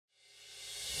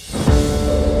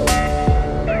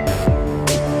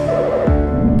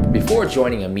Before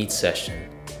joining a Meet session,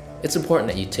 it's important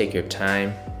that you take your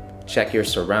time, check your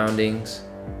surroundings,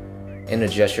 and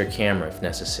adjust your camera if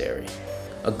necessary.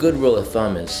 A good rule of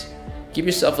thumb is give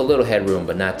yourself a little headroom,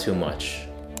 but not too much.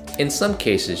 In some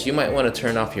cases, you might want to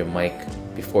turn off your mic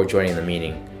before joining the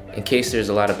meeting in case there's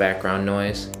a lot of background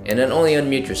noise, and then only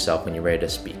unmute yourself when you're ready to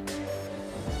speak.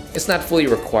 It's not fully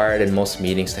required in most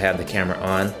meetings to have the camera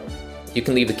on. You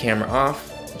can leave the camera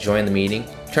off, join the meeting,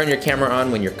 turn your camera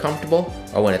on when you're comfortable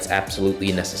or when it's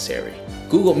absolutely necessary.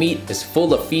 Google Meet is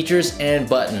full of features and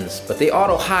buttons, but they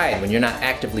auto-hide when you're not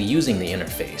actively using the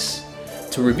interface.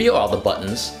 To reveal all the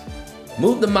buttons,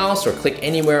 move the mouse or click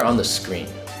anywhere on the screen.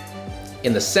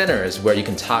 In the center is where you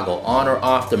can toggle on or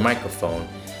off the microphone,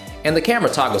 and the camera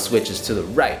toggle switch is to the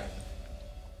right.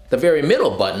 The very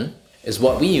middle button is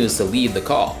what we use to lead the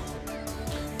call.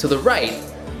 To the right,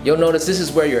 you'll notice this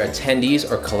is where your attendees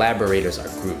or collaborators are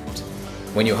grouped.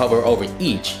 When you hover over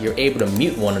each, you're able to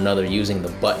mute one another using the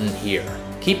button here.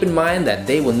 Keep in mind that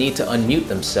they will need to unmute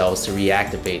themselves to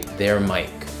reactivate their mic.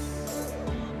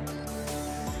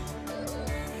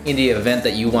 In the event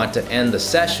that you want to end the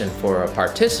session for a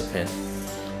participant,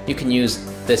 you can use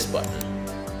this button.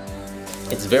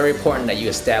 It's very important that you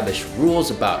establish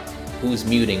rules about who's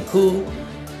muting who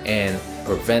and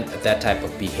prevent that type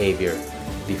of behavior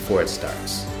before it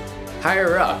starts.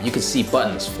 Higher up, you can see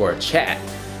buttons for a chat,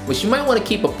 which you might want to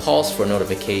keep a pulse for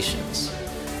notifications.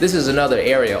 This is another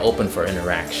area open for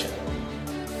interaction.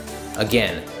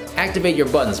 Again, activate your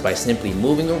buttons by simply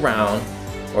moving around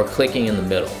or clicking in the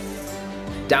middle.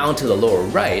 Down to the lower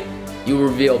right, you will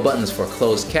reveal buttons for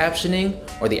closed captioning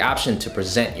or the option to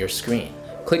present your screen.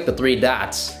 Click the three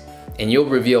dots and you'll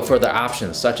reveal further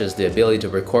options such as the ability to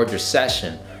record your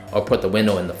session or put the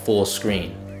window in the full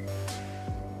screen.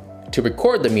 To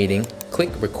record the meeting, click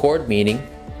Record Meeting,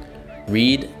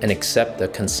 read and accept the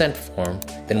consent form,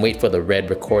 then wait for the red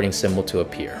recording symbol to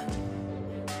appear.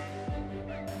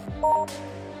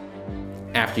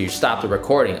 After you stop the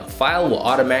recording, a file will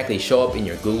automatically show up in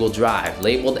your Google Drive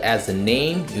labeled as the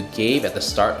name you gave at the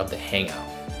start of the Hangout.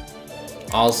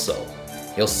 Also,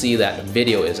 you'll see that the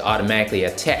video is automatically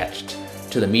attached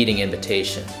to the meeting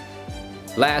invitation.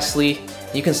 Lastly,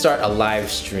 you can start a live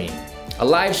stream. A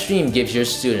live stream gives your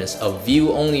students a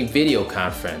view-only video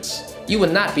conference. You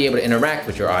will not be able to interact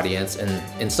with your audience, and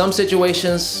in some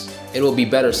situations, it will be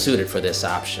better suited for this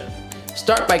option.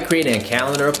 Start by creating a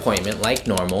calendar appointment like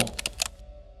normal.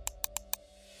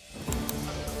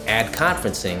 Add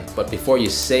conferencing, but before you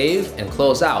save and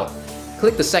close out,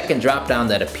 click the second drop-down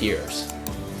that appears.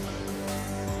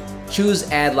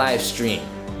 Choose Add Live Stream.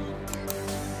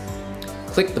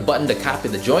 Click the button to copy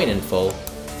the join info,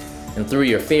 and through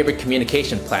your favorite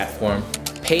communication platform,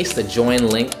 paste the join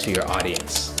link to your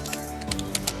audience.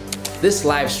 This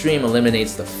live stream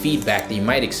eliminates the feedback that you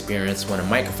might experience when a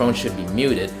microphone should be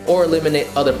muted or eliminate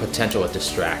other potential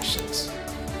distractions.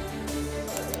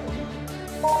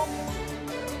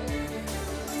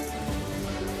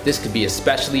 This could be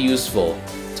especially useful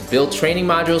to build training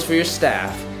modules for your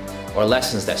staff or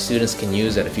lessons that students can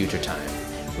use at a future time.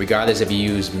 Regardless if you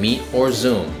use Meet or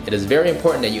Zoom, it is very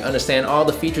important that you understand all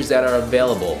the features that are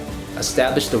available.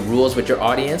 Establish the rules with your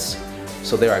audience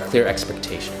so there are clear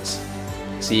expectations.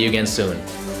 See you again soon.